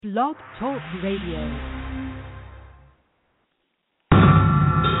Blog Talk Radio.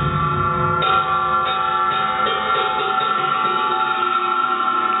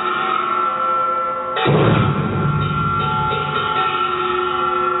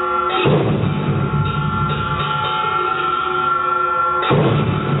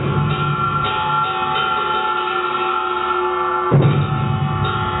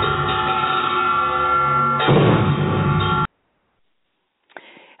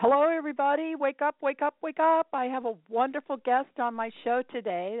 Wake up, wake up, wake up. I have a wonderful guest on my show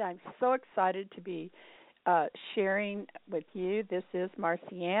today. I'm so excited to be sharing with you. This is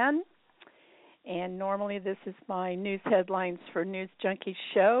Marcy Ann, and normally this is my news headlines for News Junkie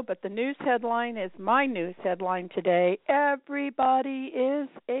show, but the news headline is my news headline today. Everybody is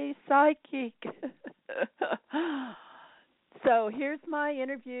a psychic. So here's my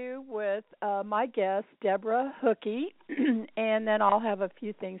interview with my guest, Deborah Hookey, and then I'll have a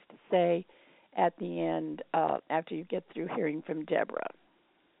few things to say at the end after you get through hearing from Deborah.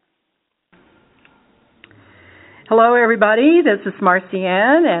 Hello, everybody. This is Marcy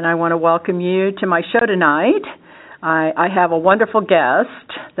Ann, and I want to welcome you to my show tonight. I have a wonderful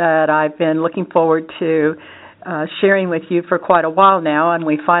guest that I've been looking forward to sharing with you for quite a while now, and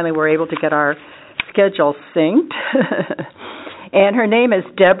we finally were able to get our schedule synced. And her name is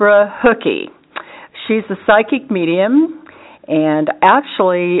Deborah Hookey. She's a psychic medium. And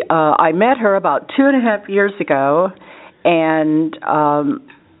actually, I met her about 2.5 years ago, and I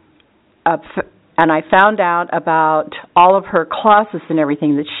found out about all of her classes and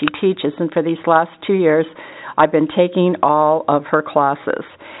everything that she teaches. And for these last 2 years, I've been taking all of her classes.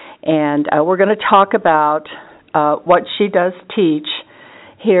 And we're going to talk about what she does teach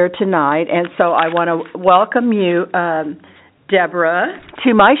here tonight. And so I want to welcome you, Deborah,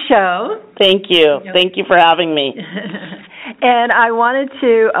 to my show. Thank you. Thank you for having me. And I wanted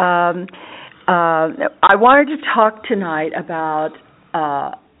to talk tonight about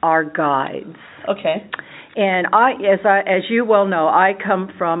our guides. Okay. And as you well know, I come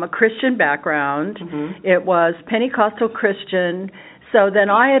from a Christian background. Mm-hmm. It was Pentecostal Christian. So then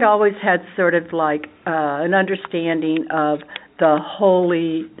I had always had sort of like an understanding of the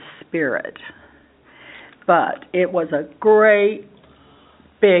Holy Spirit. But it was a great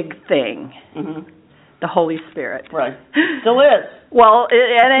big thing. Mm-hmm. The Holy Spirit. Right. Still is. Well,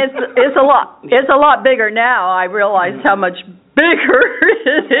 it's a lot bigger now. I realize how much bigger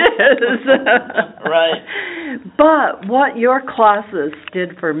it is. Right. But what your classes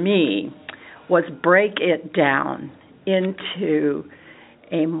did for me was break it down into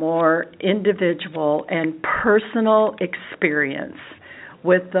a more individual and personal experience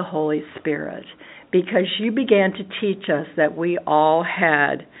with the Holy Spirit, because you began to teach us that we all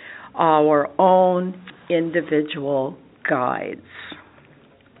had our own individual guides.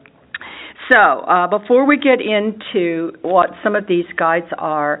 So before we get into what some of these guides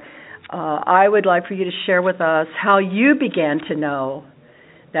are, I would like for you to share with us how you began to know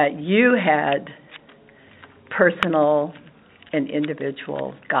that you had personal and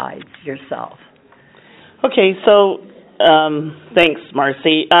individual guides yourself. Okay, so thanks,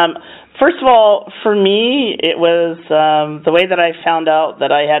 Marcy. First of all, for me, it was the way that I found out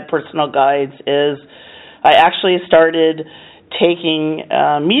that I had personal guides is I actually started taking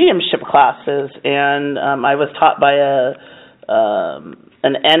mediumship classes, and I was taught by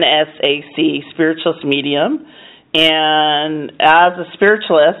an NSAC spiritualist medium. And as a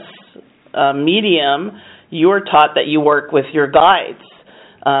spiritualist medium, you are taught that you work with your guides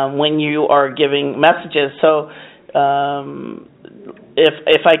when you are giving messages. So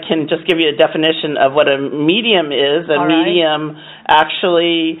if I can just give you a definition of what a medium is, a medium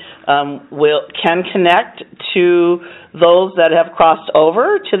actually can connect to those that have crossed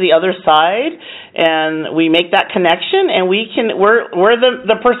over to the other side, and we make that connection, and we're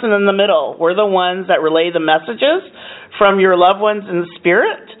the person in the middle. We're the ones that relay the messages from your loved ones in the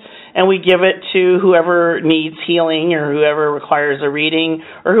spirit, and we give it to whoever needs healing or whoever requires a reading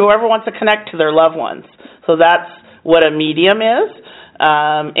or whoever wants to connect to their loved ones. So that's what a medium is.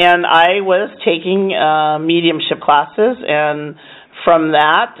 And I was taking mediumship classes, and from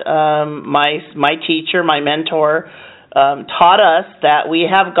that, my teacher, my mentor, taught us that we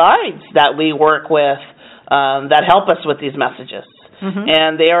have guides that we work with that help us with these messages. Mm-hmm.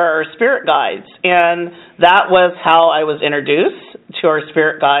 And they are our spirit guides. And that was how I was introduced to our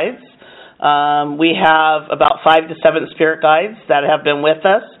spirit guides. We have about 5 to 7 spirit guides that have been with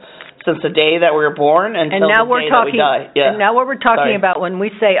us since the day that we were born until the day that we die. Yeah. And now what we're talking about when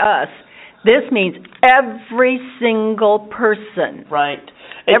we say us, this means every single person. Right.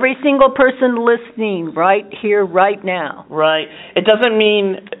 Every single person listening right here, right now. Right. It doesn't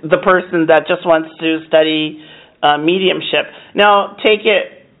mean the person that just wants to study mediumship. Now, take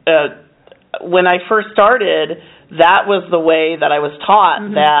it, when I first started, that was the way that I was taught,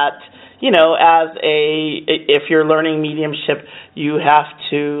 that, if you're learning mediumship, you have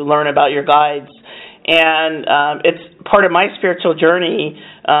to learn about your guides. And it's part of my spiritual journey.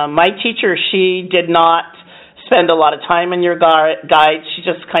 My teacher, she did not spend a lot of time in your guides. She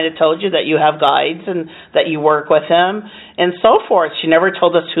just kind of told you that you have guides and that you work with them and so forth. She never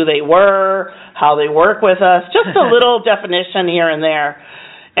told us who they were, how they work with us, just a little definition here and there.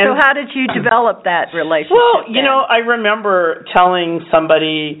 And so how did you develop that relationship? Well, I remember telling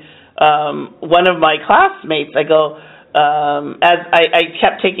somebody, one of my classmates, I go, as I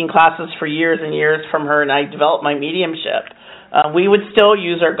kept taking classes for years and years from her, and I developed my mediumship. We would still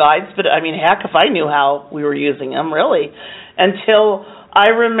use our guides, but heck, if I knew how we were using them, really. Until I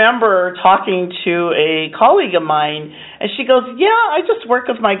remember talking to a colleague of mine, and she goes, yeah, I just work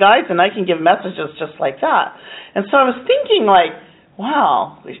with my guides, and I can give messages just like that. And so I was thinking,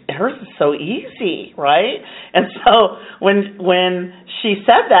 wow, hers is so easy, right? And so when she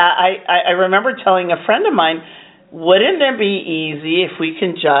said that, I remember telling a friend of mine, wouldn't it be easy if we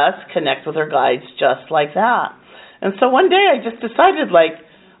can just connect with our guides just like that? And so one day I just decided,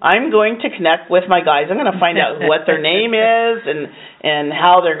 I'm going to connect with my guides. I'm going to find out what their name is and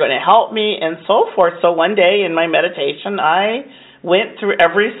how they're going to help me and so forth. So one day in my meditation, I went through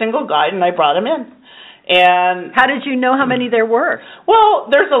every single guide and I brought them in. And how did you know how many there were? Well,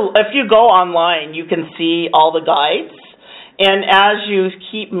 if you go online, you can see all the guides. And as you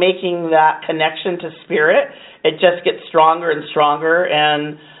keep making that connection to spirit, it just gets stronger and stronger,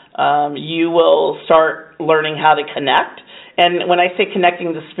 and you will start learning how to connect. And when I say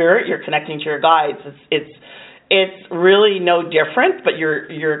connecting to spirit, you're connecting to your guides. It's really no different, but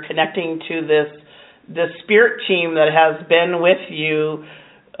you're connecting to this spirit team that has been with you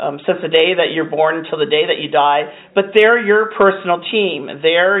since the day that you're born until the day that you die. But they're your personal team.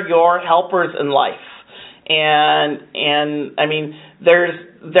 They're your helpers in life. And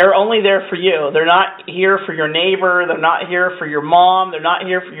they're only there for you. They're not here for your neighbor. They're not here for your mom. They're not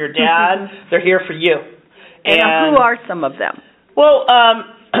here for your dad. They're here for you. And who are some of them? Well,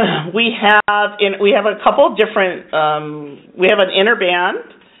 we have a couple different. We have an inner band,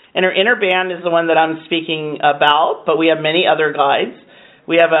 and our inner band is the one that I'm speaking about. But we have many other guides.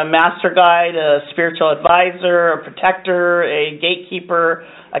 We have a master guide, a spiritual advisor, a protector, a gatekeeper,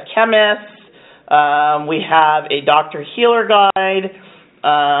 a chemist. We have a doctor healer guide.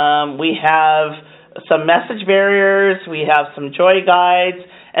 We have some message barriers. We have some joy guides.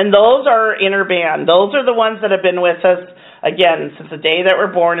 And those are inner band. Those are the ones that have been with us, again, since the day that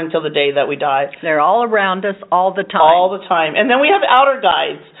we're born until the day that we die. They're all around us all the time. All the time. And then we have outer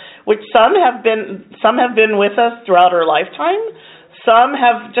guides, which some have been with us throughout our lifetime. Some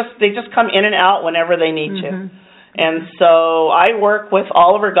they just come in and out whenever they need to. And so I work with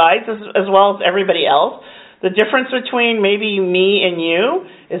all of our guides as well as everybody else. The difference between maybe me and you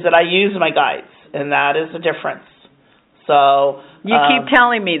is that I use my guides, and that is the difference. So you keep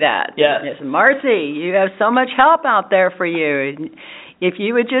telling me that. Yes. Marcy, you have so much help out there for you. If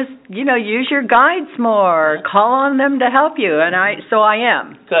you would just, use your guides more, call on them to help you, and I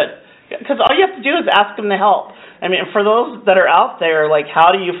am. Good. Because all you have to do is ask them to help. For those that are out there,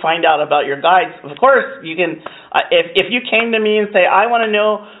 how do you find out about your guides? Of course, you can. If you came to me and say, I want to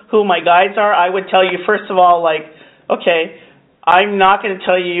know who my guides are, I would tell you, first of all, okay, I'm not going to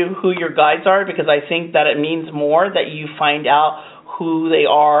tell you who your guides are because I think that it means more that you find out who they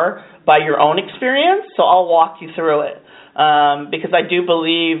are by your own experience. So I'll walk you through it because I do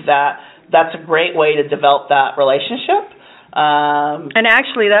believe that that's a great way to develop that relationship. And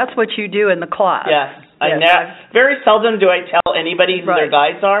actually, that's what you do in the class. Yes. Very seldom do I tell anybody who their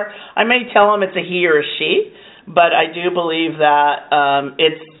guides are. I may tell them it's a he or a she, but I do believe that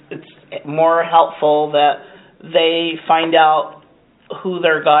it's more helpful that they find out who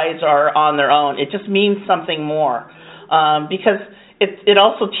their guides are on their own. It just means something more because it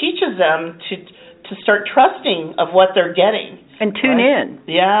also teaches them to start trusting of what they're getting. And tune in.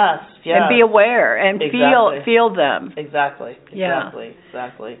 Yes. And be aware and feel them. Exactly.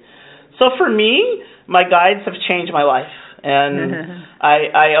 So for me, my guides have changed my life. And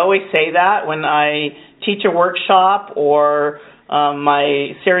I always say that when I teach a workshop or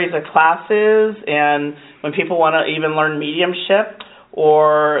my series of classes, and when people want to even learn mediumship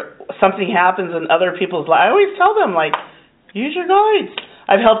or something happens in other people's lives, I always tell them, use your guides.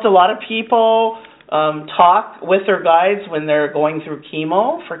 I've helped a lot of people talk with their guides when they're going through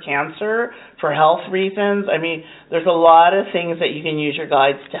chemo for cancer, for health reasons. I mean, there's a lot of things that you can use your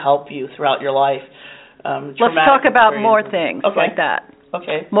guides to help you throughout your life. Let's talk about more things like that.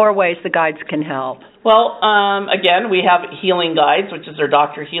 Okay. More ways the guides can help. Well, again, we have healing guides, which is our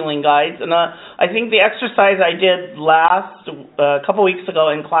doctor healing guides. And I think the exercise I did a couple weeks ago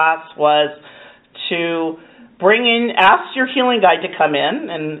in class was to ask your healing guide to come in,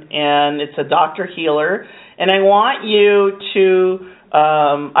 and it's a doctor healer. And I want you to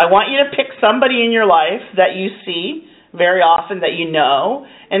pick somebody in your life that you see very often that you know,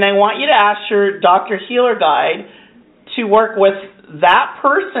 and I want you to ask your doctor healer guide to work with that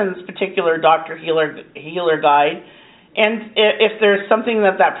person's particular doctor healer guide, and if there's something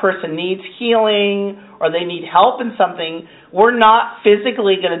that person needs healing or they need help in something, we're not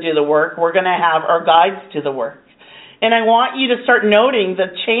physically going to do the work. We're going to have our guides do the work. And I want you to start noting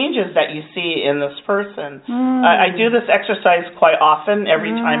the changes that you see in this person. I do this exercise quite often,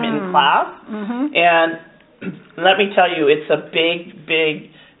 every time in class, and let me tell you, it's a big,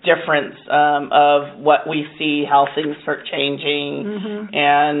 big difference of what we see, how things start changing,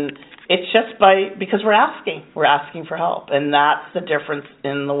 and it's just because we're asking for help, and that's the difference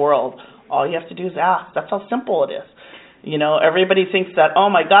in the world. All you have to do is ask. That's how simple it is. You know, everybody thinks that, oh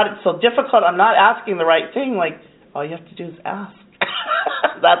my God, it's so difficult, I'm not asking the right thing. Like, all you have to do is ask.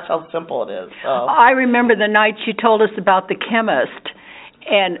 That's how simple it is. So. I remember the night you told us about the chemist,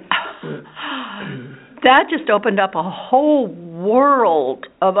 and that just opened up a whole world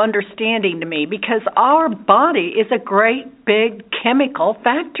of understanding to me, because our body is a great big chemical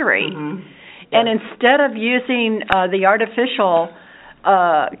factory. And instead of using the artificial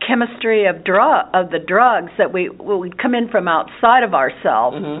chemistry of the drugs that would come in from outside of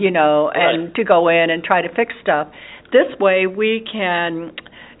ourselves, you know, and to go in and try to fix stuff, this way we can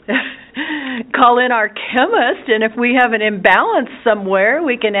call in our chemist, and if we have an imbalance somewhere,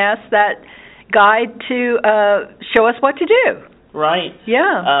 we can ask that guide to show us what to do. Right.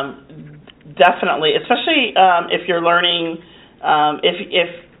 Yeah. Definitely, especially if you're learning, if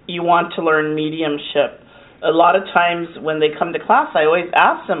you want to learn mediumship. A lot of times when they come to class, I always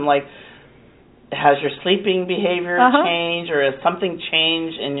ask them, like, has your sleeping behavior changed, or has something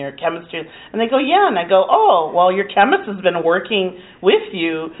changed in your chemistry? And they go, yeah. And I go, oh, well, your chemist has been working with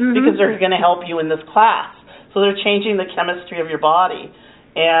you because they're going to help you in this class. So they're changing the chemistry of your body.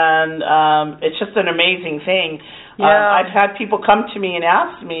 And it's just an amazing thing. Yeah. I've had people come to me and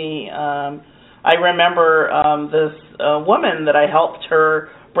ask me, I remember this woman that I helped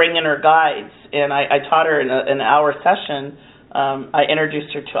her bring in her guides, and I taught her in an hour session. I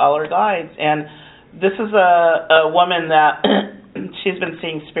introduced her to all her guides, and this is a woman that she's been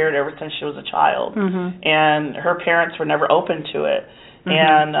seeing spirit ever since she was a child, and her parents were never open to it,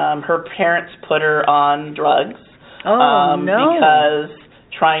 and her parents put her on drugs because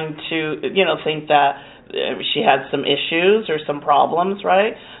trying to, think that she had some issues or some problems,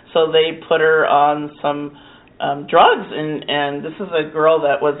 right? So they put her on some drugs, and this is a girl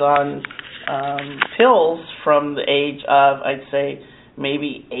that was on pills from the age of, I'd say,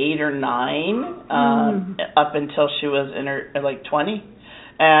 maybe 8 or 9 up until she was in her 20.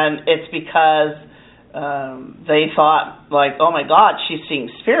 And it's because they thought, like, oh my God, she's seeing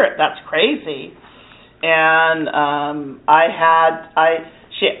spirit, that's crazy. And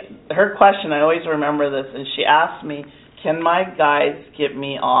her question, I always remember this, and she asked me, can my guides get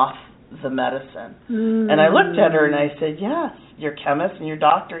me off the medicine? And I looked at her and I said, yes, your chemist and your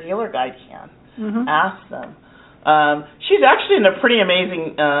doctor healer guide can. Ask them. She's actually a pretty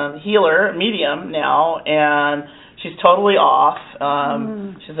amazing healer, medium now, and she's totally off.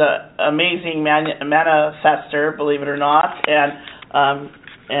 She's an amazing manifester, believe it or not,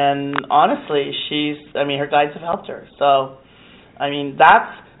 and honestly, her guides have helped her. So,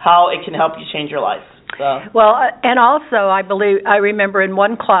 that's how it can help you change your life. So. Well, and also, I remember in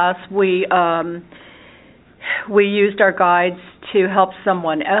one class we used our guides to help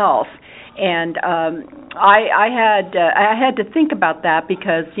someone else, and I had to think about that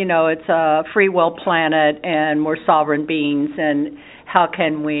because it's a free will planet and we're sovereign beings, and how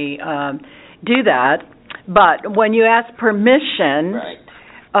can we do that? But when you ask permission. Right.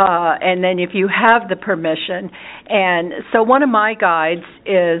 And then if you have the permission, and so one of my guides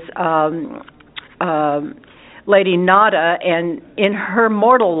is Lady Nada, and in her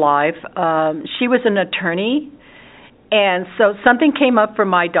mortal life, she was an attorney, and so something came up for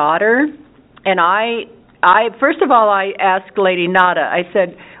my daughter, and I first of all, I asked Lady Nada, I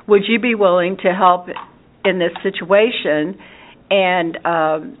said, would you be willing to help in this situation? And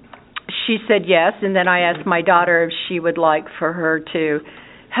she said yes, and then I asked my daughter if she would like for her to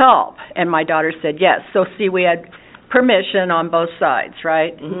help? And my daughter said yes. So see, we had permission on both sides,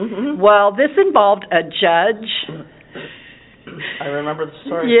 right? Mm-hmm. Well, this involved a judge. I remember the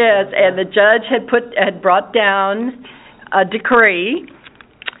story. Yes, and the judge had brought down a decree,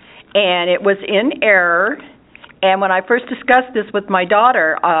 and it was in error. And when I first discussed this with my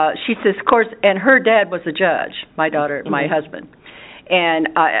daughter, she says, of course, and her dad was a judge, my daughter, my husband. And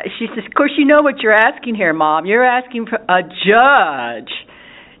she says, of course, you know what you're asking here, Mom. You're asking for a judge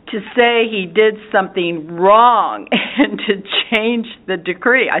to say he did something wrong and to change the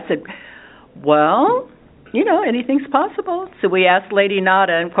decree. I said, well, you know, anything's possible. So we asked Lady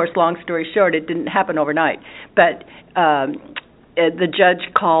Nada, and of course, long story short, it didn't happen overnight. But the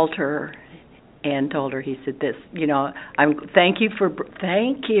judge called her and told her, he said this, you know, thank you,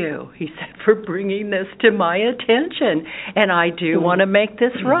 he said, for bringing this to my attention, and I do want to make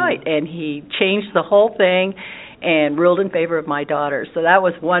this right. And he changed the whole thing and ruled in favor of my daughter. So that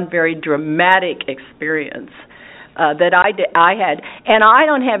was one very dramatic experience that I had. And I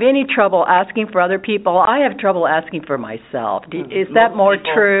don't have any trouble asking for other people. I have trouble asking for myself. Is that more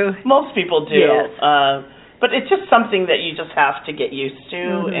true? Most people do. Yes. But it's just something that you just have to get used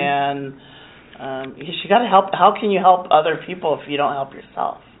to, and you got to help. How can you help other people if you don't help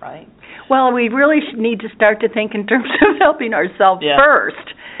yourself, right? Well, we really need to start to think in terms of helping ourselves first.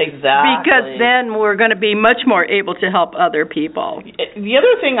 Exactly. Because then we're going to be much more able to help other people. The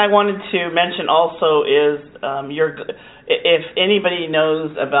other thing I wanted to mention also is if anybody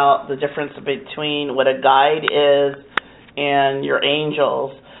knows about the difference between what a guide is and your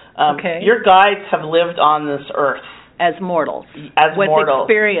angels, your guides have lived on this earth. As mortals. With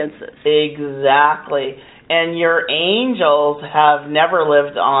experiences. Exactly. And your angels have never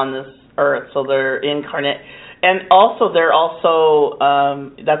lived on this earth, so they're incarnate. And also,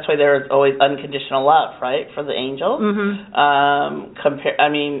 that's why there is always unconditional love, right, for the angels. Mm-hmm.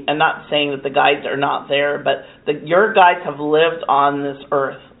 I'm not saying that the guides are not there, but your guides have lived on this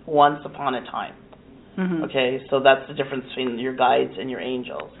earth once upon a time. Mm-hmm. Okay, so that's the difference between your guides and your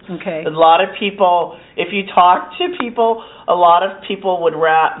angels. Okay. A lot of people, if you talk to people, a lot of people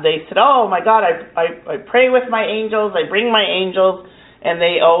they said, oh my God, I pray with my angels, I bring my angels, and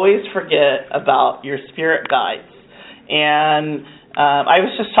they always forget about your spirit guides. And I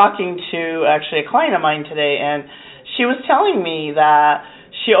was just talking to actually a client of mine today, and she was telling me that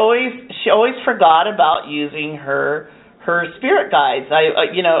she always forgot about using her spirit guides.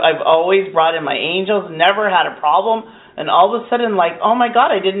 I've always brought in my angels, never had a problem, and all of a sudden, like, oh my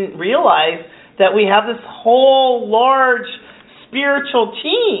God, I didn't realize that we have this whole large spiritual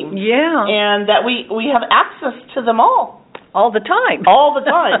team. Yeah. And that we have access to them all. All the time. All the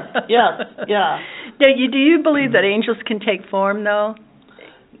time. Yes. Yeah. Do you believe that angels can take form, though?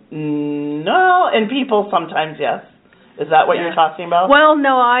 No, and people sometimes, yes. Is that what you're talking about? Well,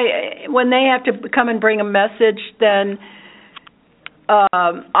 no. When they have to come and bring a message, then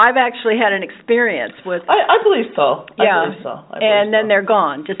I've actually had an experience with. I believe so. Yeah. I believe so. And then they're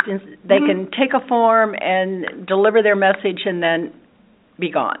gone. They can take a form and deliver their message, and then be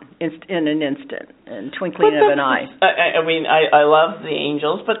gone in an instant, in twinkling of an eye. I love the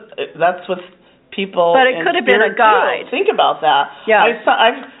angels, but that's with people. But it could have been a guide. Think about that. Yeah.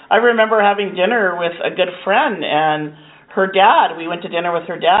 I remember having dinner with a good friend and her dad. We went to dinner with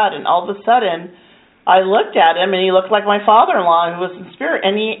her dad, and all of a sudden, I looked at him, and he looked like my father-in-law, who was in spirit,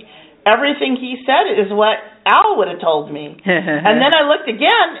 and everything he said is what Al would have told me. And then I looked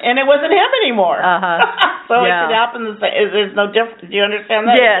again, and it wasn't him anymore. So it could happen. There's no difference. Do you understand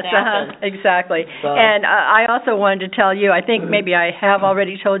that? Yes, exactly. So. And I also wanted to tell you, I think maybe I have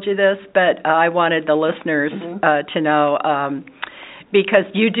already told you this, but I wanted the listeners to know, because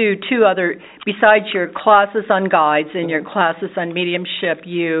you do two other, besides your classes on guides and your classes on mediumship,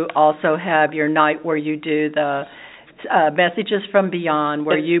 you also have your night where you do the messages from beyond,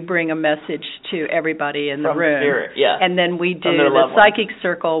 where you bring a message to everybody in the room. Spirit, yeah. And then we do the psychic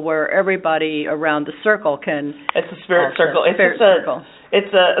circle, where everybody around the circle can. It's a spirit circle.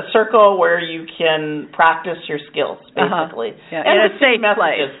 It's a circle where you can practice your skills, basically. Yeah. And a safe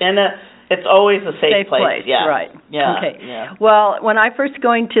place. It's always a safe place. Yeah. Right. Yeah. Okay. Yeah. Well, when I first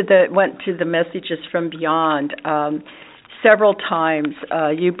went to the messages from beyond, several times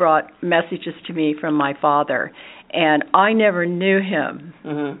you brought messages to me from my father, and I never knew him.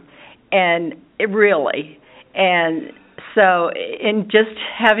 Mm-hmm. And so in just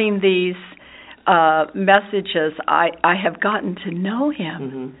having these messages, I have gotten to know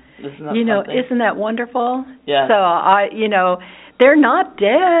him. Mm-hmm. Isn't that wonderful? Yeah. So they're not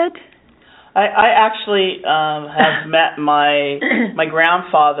dead. I actually have met my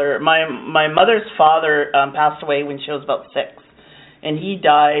grandfather. My mother's father passed away when she was about 6, and he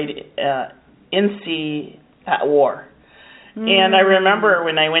died in sea at war. And I remember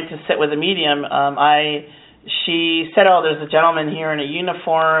when I went to sit with a medium, she said, "Oh, there's a gentleman here in a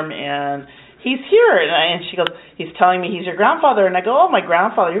uniform, and he's here." And she goes, "He's telling me he's your grandfather." And I go, "Oh, my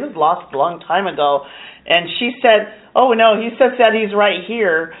grandfather, he was lost a long time ago." And she said, "Oh, no, he says that he's right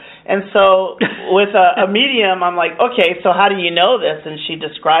here." And so with a medium, I'm like, "Okay, so how do you know this?" And she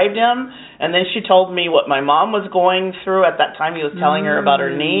described him, and then she told me what my mom was going through at that time. He was telling her about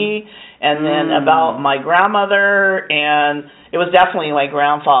her knee, and then about my grandmother, and it was definitely my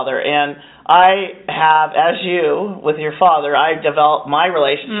grandfather. And I have, as you, with your father, I developed my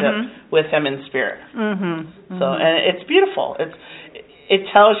relationship with him in spirit. So, and it's beautiful. It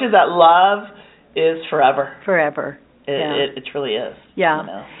tells you that love is forever. Forever. It really is. Yeah. You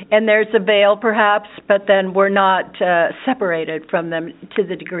know? And there's a veil perhaps, but then we're not separated from them to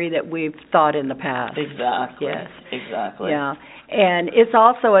the degree that we've thought in the past. Exactly. Yes. Exactly. Yeah. And it's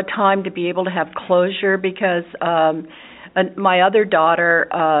also a time to be able to have closure because my other daughter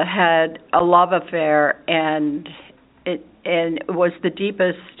had a love affair, and it was the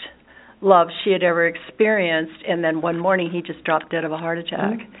deepest love she had ever experienced, and then one morning he just dropped dead of a heart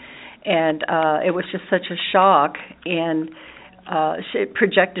attack. And it was just such a shock, and it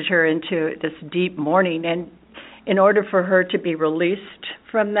projected her into this deep mourning. And in order for her to be released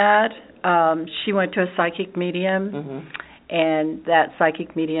from that, she went to a psychic medium, and that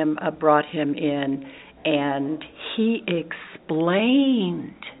psychic medium brought him in, and he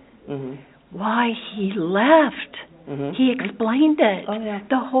explained why he left. He explained it,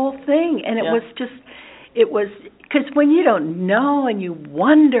 the whole thing, and it was because when you don't know and you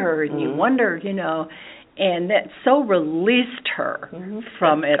wonder and you wonder, you know, and that so released her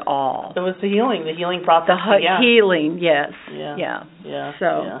from it all. It was the healing process. The healing, yes. Yeah.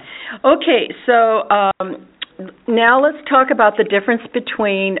 So, okay, so now let's talk about the difference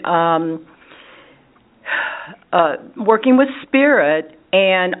between working with spirit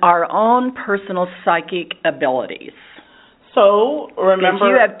and our own personal psychic abilities. So, remember...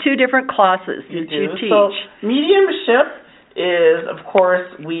 You have two different classes that you teach. So, mediumship is, of course,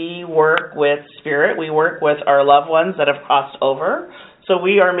 we work with spirit. We work with our loved ones that have crossed over. So,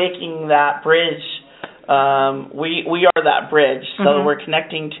 we are making that bridge. We are that bridge. So, we're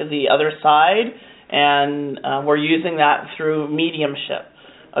connecting to the other side, and we're using that through mediumship.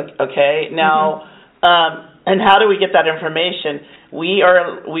 Okay? Now, and how do we get that information? We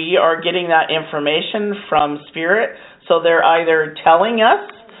are getting that information from spirit. So they're either telling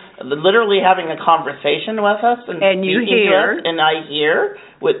us, literally having a conversation with us, and you hear, and I hear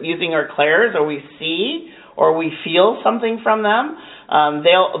with using our clairs, or we see, or we feel something from them.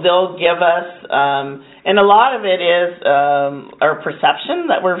 They'll give us, and a lot of it is our perception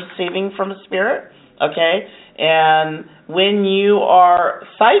that we're receiving from spirit. Okay, and when you are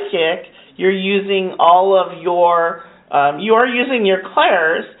psychic, you're using all of your, you are using your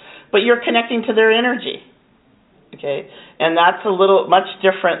clairs, but you're connecting to their energy. Okay, and that's a little much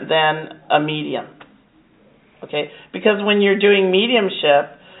different than a medium. Okay, because when you're doing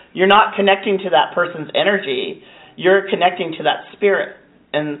mediumship, you're not connecting to that person's energy. You're connecting to that spirit,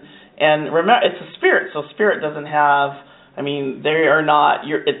 and remember, it's a spirit. So spirit doesn't have. I mean, they are not.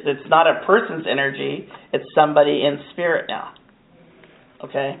 It's not a person's energy. It's somebody in spirit now.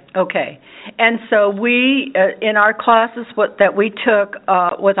 Okay. Okay, and so we in our classes that we took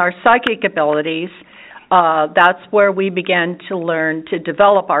with our psychic abilities. That's where we began to learn to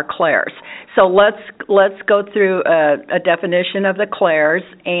develop our clairs. So let's go through a definition of the clairs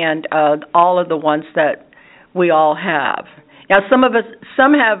and all of the ones that we all have. Now,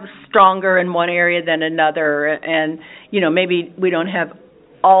 some have stronger in one area than another, and maybe we don't have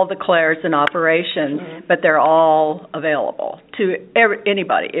all the clairs in operation, but they're all available to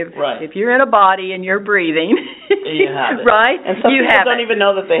anybody. If you're in a body and you're breathing, you have it. Right? And some people don't even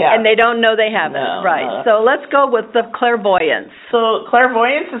know that they have it. And they don't know they have it. Right. So let's go with the clairvoyance. So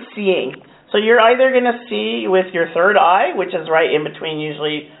clairvoyance is seeing. So you're either going to see with your third eye, which is right in between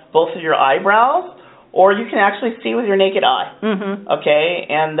usually both of your eyebrows, or you can actually see with your naked eye. Okay,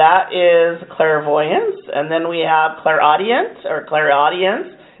 and that is clairvoyance. And then we have clairaudience,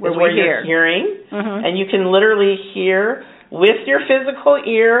 where you're hearing, and you can literally hear with your physical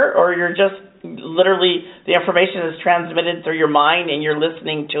ear, or you're just literally, the information is transmitted through your mind and you're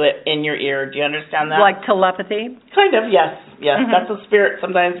listening to it in your ear. Do you understand that? Like telepathy? Kind of, yes. That's a spirit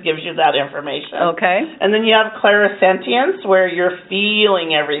sometimes gives you that information. Okay. And then you have clairsentience, where you're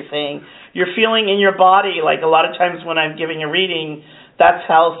feeling everything. You're feeling in your body, like a lot of times when I'm giving a reading, that's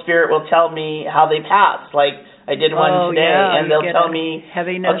how spirit will tell me how they passed. Like I did one today, and they'll tell me,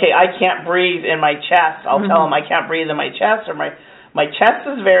 okay, I can't breathe in my chest. I'll tell them I can't breathe in my chest, or my chest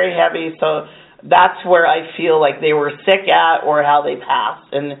is very heavy, so that's where I feel like they were sick at or how they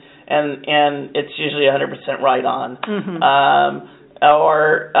passed, and it's usually 100% right on.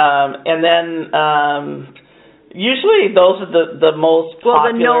 And then usually those are the most popular.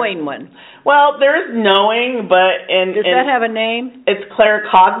 Well, the knowing one. Well, there is knowing, but does that have a name? It's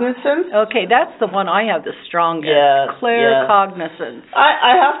claircognizance. Okay, that's the one I have the strongest. Yes, claircognizance. Yes.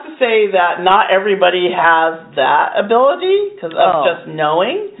 I have to say that not everybody has that ability because of just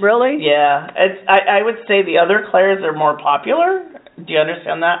knowing. Really? Yeah, I would say the other clairs are more popular. Do you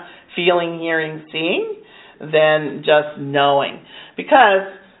understand that? Feeling, hearing, seeing, than just knowing, because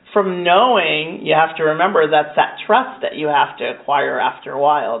from knowing, you have to remember that's that trust that you have to acquire after a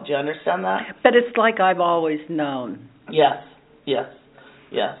while. Do you understand that? But it's like I've always known. Yes,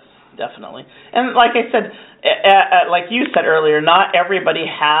 definitely. And like I said, like you said earlier, not everybody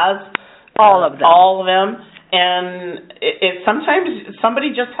has all of them. And it sometimes somebody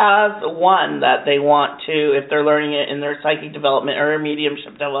just has one that they want to, if they're learning it in their psychic development or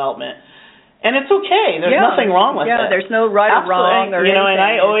mediumship development. And it's okay. There's nothing wrong with it. Yeah, there's no right or wrong or anything. And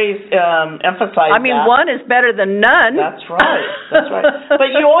I always emphasize that. I mean, one is better than none. That's right.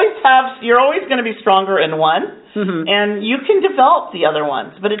 But you're always going to be stronger in one, and you can develop the other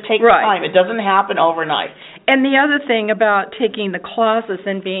ones, but it takes time. It doesn't happen overnight. And the other thing about taking the classes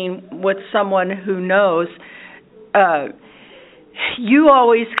and being with someone who knows, you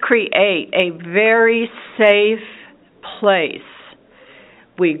always create a very safe place.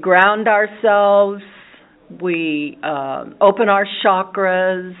 We ground ourselves, we open our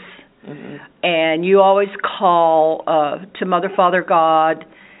chakras, and you always call to Mother, Father, God,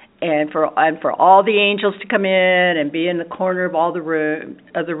 and for all the angels to come in and be in the corner of the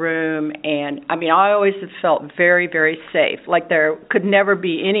room. And I mean, I always have felt very, very safe. Like there could never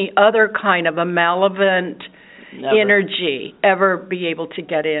be any other kind of a malevolent energy ever be able to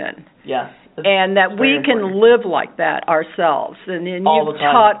get in. Yes. And that we can live like that ourselves. And then you've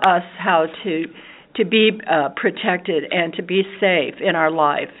taught us how to be protected and to be safe in our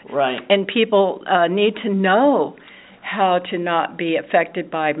life. Right. And people need to know how to not be affected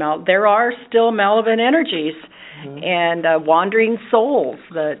by there are still malevolent energies and wandering souls.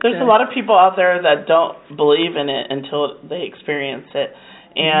 There's a lot of people out there that don't believe in it until they experience it.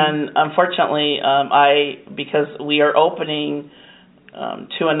 And unfortunately, because we are opening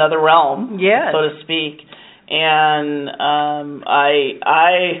to another realm, so to speak. And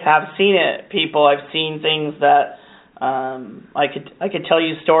I have seen it, people. I've seen things that I could tell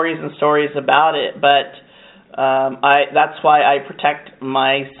you stories and stories about it, but that's why I protect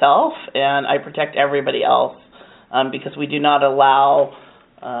myself and I protect everybody else, because we do not allow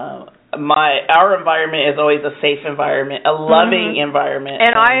our environment is always a safe environment, a loving environment.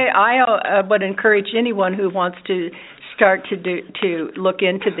 And I would encourage anyone who wants to start to look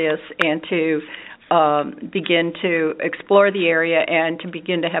into this and to begin to explore the area and to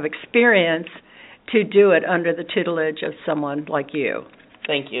begin to have experience to do it under the tutelage of someone like you.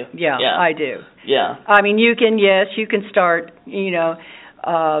 Thank you. Yeah, I do. Yeah. I mean, you can start, to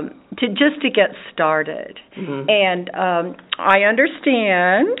get started. And I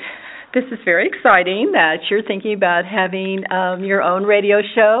understand. This is very exciting that you're thinking about having your own radio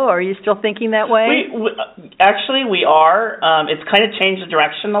show. Are you still thinking that way? Actually, we are. It's kind of changed the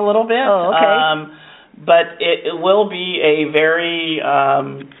direction a little bit. Oh, okay. But it will be a very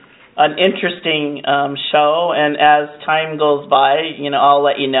an interesting show, and as time goes by, I'll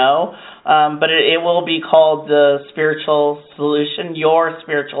let you know. But it will be called the Spiritual Solution, Your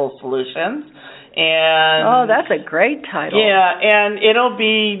Spiritual Solutions. And that's a great title. Yeah, and it'll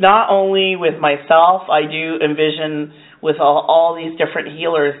be not only with myself. I do envision with all these different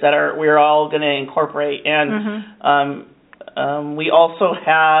healers that we're all going to incorporate. And we also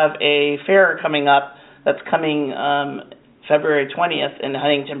have a fair coming up that's coming February 20th in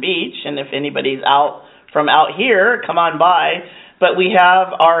Huntington Beach. And if anybody's out here, come on by. But we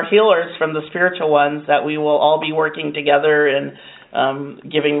have our healers from the spiritual ones that we will all be working together and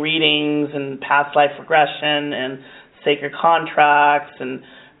giving readings and past life regression and sacred contracts and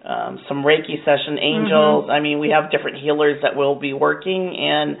some Reiki session angels. I mean, we have different healers that will be working,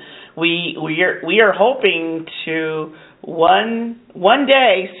 and we are hoping to one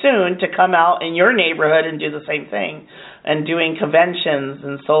day soon to come out in your neighborhood and do the same thing, and doing conventions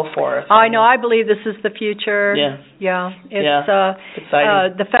and so forth. I know. I believe this is the future. Yeah. It's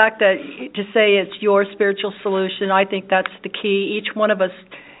exciting. The fact that to say it's your spiritual solution, I think that's the key. Each one of us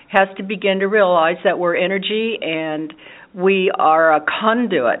has to begin to realize that we're energy and we are a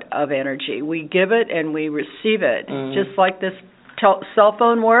conduit of energy. We give it and we receive it, just like this cell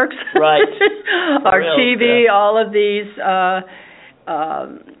phone works. Right. Our TV, all of these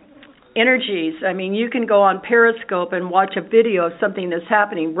energies. I mean, you can go on Periscope and watch a video of something that's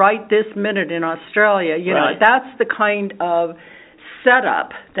happening right this minute in Australia. You know, that's the kind of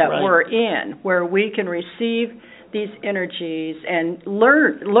setup that we're in, where we can receive these energies and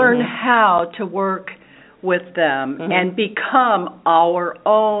learn how to work with them and become our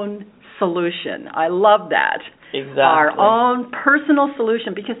own solution. I love that. Exactly. Our own personal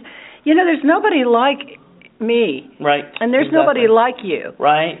solution, because, you know, there's nobody like me. Right. And there's nobody like you.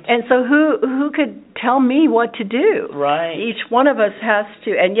 Right. And so who could tell me what to do? Right. Each one of us has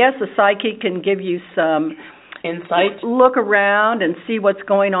to, and yes, a psychic can give you some insight. Look around and see what's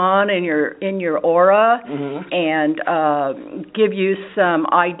going on in your aura and give you some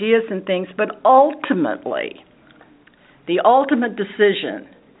ideas and things, but ultimately, the ultimate decision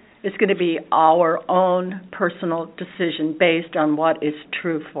is going to be our own personal decision based on what is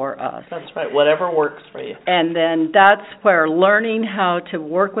true for us. That's right, whatever works for you. And then that's where learning how to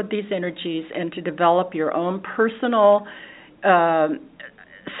work with these energies and to develop your own personal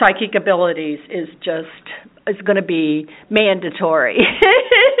psychic abilities is going to be mandatory.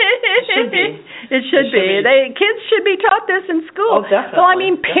 It should be. It should be. Kids should be taught this in school. Oh, definitely. Well, I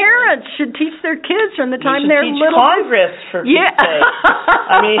mean, parents should teach their kids from the time they're little. Congress, for Pete's sake.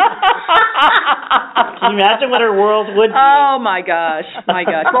 I mean, can you imagine what our world would be? Oh my gosh.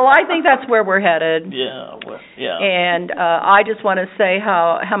 Well, I think that's where we're headed. Yeah. And I just want to say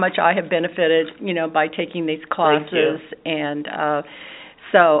how much I have benefited, you know, by taking these classes. Thank you. And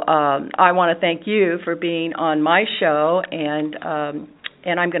so I want to thank you for being on my show, and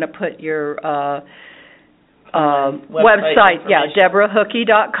I'm going to put your website,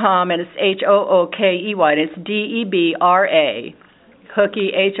 DeborahHookey.com, and it's HOOKEY, and it's DEBRA,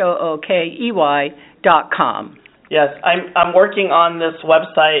 Hookey, HOOKEY.com. Yes, I'm working on this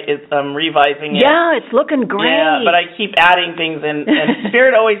website. I'm revising it. Yeah, it's looking great. Yeah, but I keep adding things, and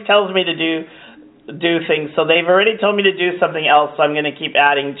Spirit always tells me to do things. So they've already told me to do something else, so I'm going to keep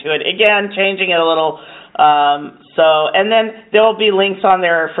adding to it. Again, changing it a little. And then there will be links on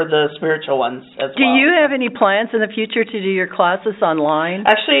there for the spiritual ones as well. Do you have any plans in the future to do your classes online?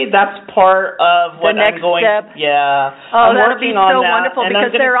 Actually, that's part of what I'm going. The next step? Yeah. Oh, I'm working on so that. Wonderful,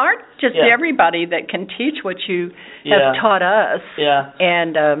 because there aren't just everybody that can teach what you have taught us. Yeah.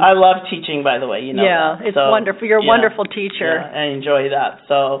 And I love teaching, by the way. You know. Yeah, it's wonderful. You're a wonderful teacher. Yeah, I enjoy that.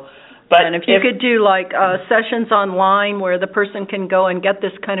 So. But and if you could do like sessions online where the person can go and get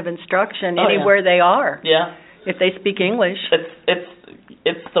this kind of instruction anywhere they are. Yeah. If they speak English.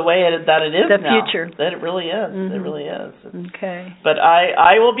 It's the way that it is the now. future. That it really is. It really is. Okay. But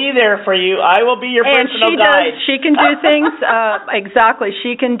I will be there for you. I will be your personal guide. She can do things exactly.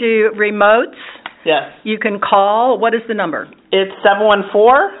 She can do remotes. Yes. You can call. What is the number? It's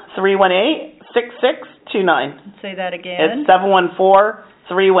 714-318-6629. Say that again. It's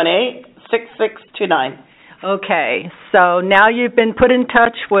 714-318-6629. Okay, so now you've been put in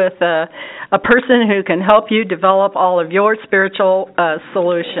touch with a person who can help you develop all of your spiritual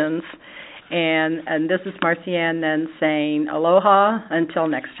solutions. And this is Marcianne then saying aloha until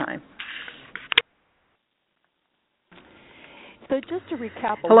next time. So just to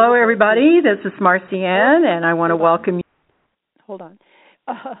recap. Hello, everybody. This is Marcianne, and I want to welcome you. Hold on.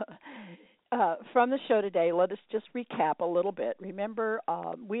 From the show today, let us just recap a little bit. Remember,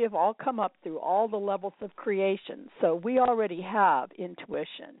 we have all come up through all the levels of creation, so we already have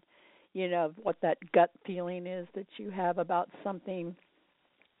intuition. You know, what that gut feeling is that you have about something.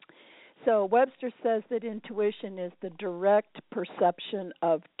 So Webster says that intuition is the direct perception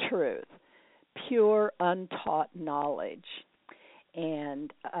of truth, pure, untaught knowledge.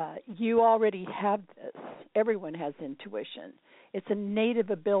 And you already have this. Everyone has intuition. It's a native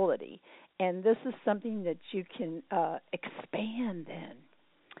ability. And this is something that you can expand then.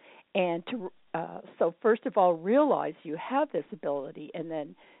 And so first of all, realize you have this ability, and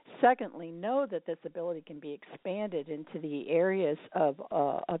then secondly, know that this ability can be expanded into the areas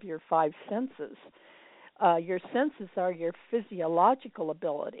of your five senses. Your senses are your physiological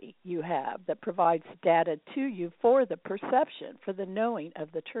ability you have that provides data to you for the perception, for the knowing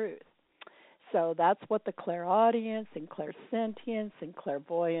of the truth. So that's what the clairaudience and clairsentience and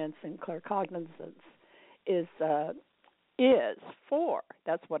clairvoyance and claircognizance is for.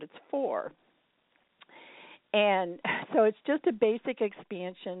 That's what it's for. And so it's just a basic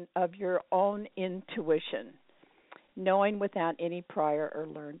expansion of your own intuition, knowing without any prior or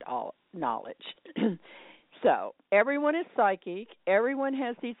learned knowledge. So everyone is psychic. Everyone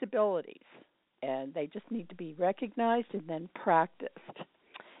has these abilities, and they just need to be recognized and then practiced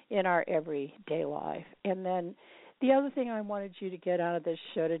in our everyday life. And then the other thing I wanted you to get out of this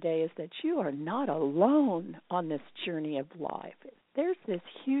show today is that you are not alone on this journey of life. there's this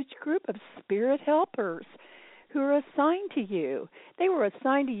huge group of spirit helpers who are assigned to you. They were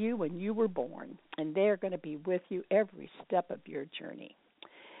assigned to you when you were born, and they're going to be with you every step of your journey.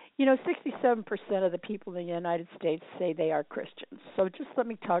 67% of the people in the United States say they are Christians. So just let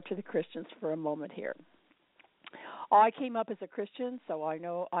me talk to the Christians for a moment here. I came up as a Christian, so I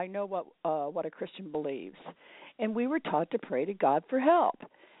know what a Christian believes. And we were taught to pray to God for help.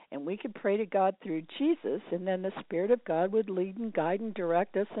 And we could pray to God through Jesus, and then the Spirit of God would lead and guide and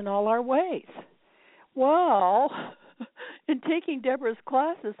direct us in all our ways. Well, in taking Deborah's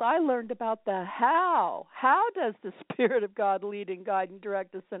classes, I learned about the how. How does the Spirit of God lead and guide and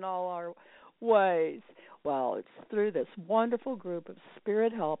direct us in all our ways? Well, it's through this wonderful group of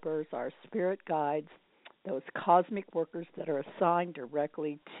spirit helpers, our spirit guides, those cosmic workers that are assigned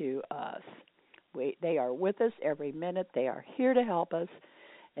directly to us. They are with us every minute. They are here to help us.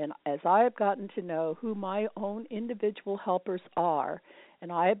 And as I have gotten to know who my own individual helpers are,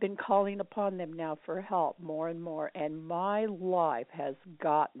 and I have been calling upon them now for help more and more, and my life has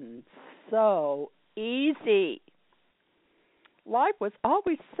gotten so easy. Life was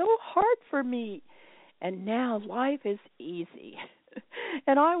always so hard for me, and now life is easy.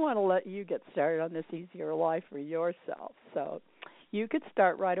 And I want to let you get started on this easier life for yourself. So you could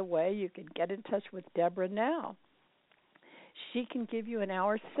start right away. You could get in touch with Deborah now. She can give you an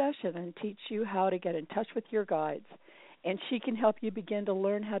hour session and teach you how to get in touch with your guides. And she can help you begin to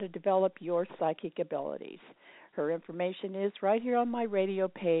learn how to develop your psychic abilities. Her information is right here on my radio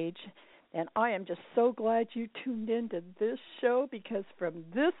page. And I am just so glad you tuned into this show, because from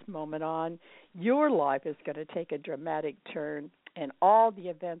this moment on, your life is going to take a dramatic turn, and all the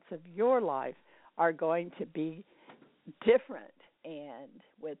events of your life are going to be different. And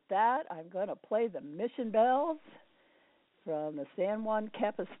with that, I'm going to play the mission bells from the San Juan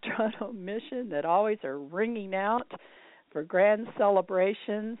Capistrano mission that always are ringing out for grand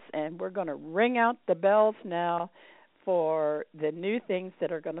celebrations, and we're going to ring out the bells now for the new things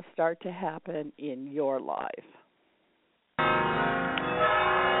that are going to start to happen in your life.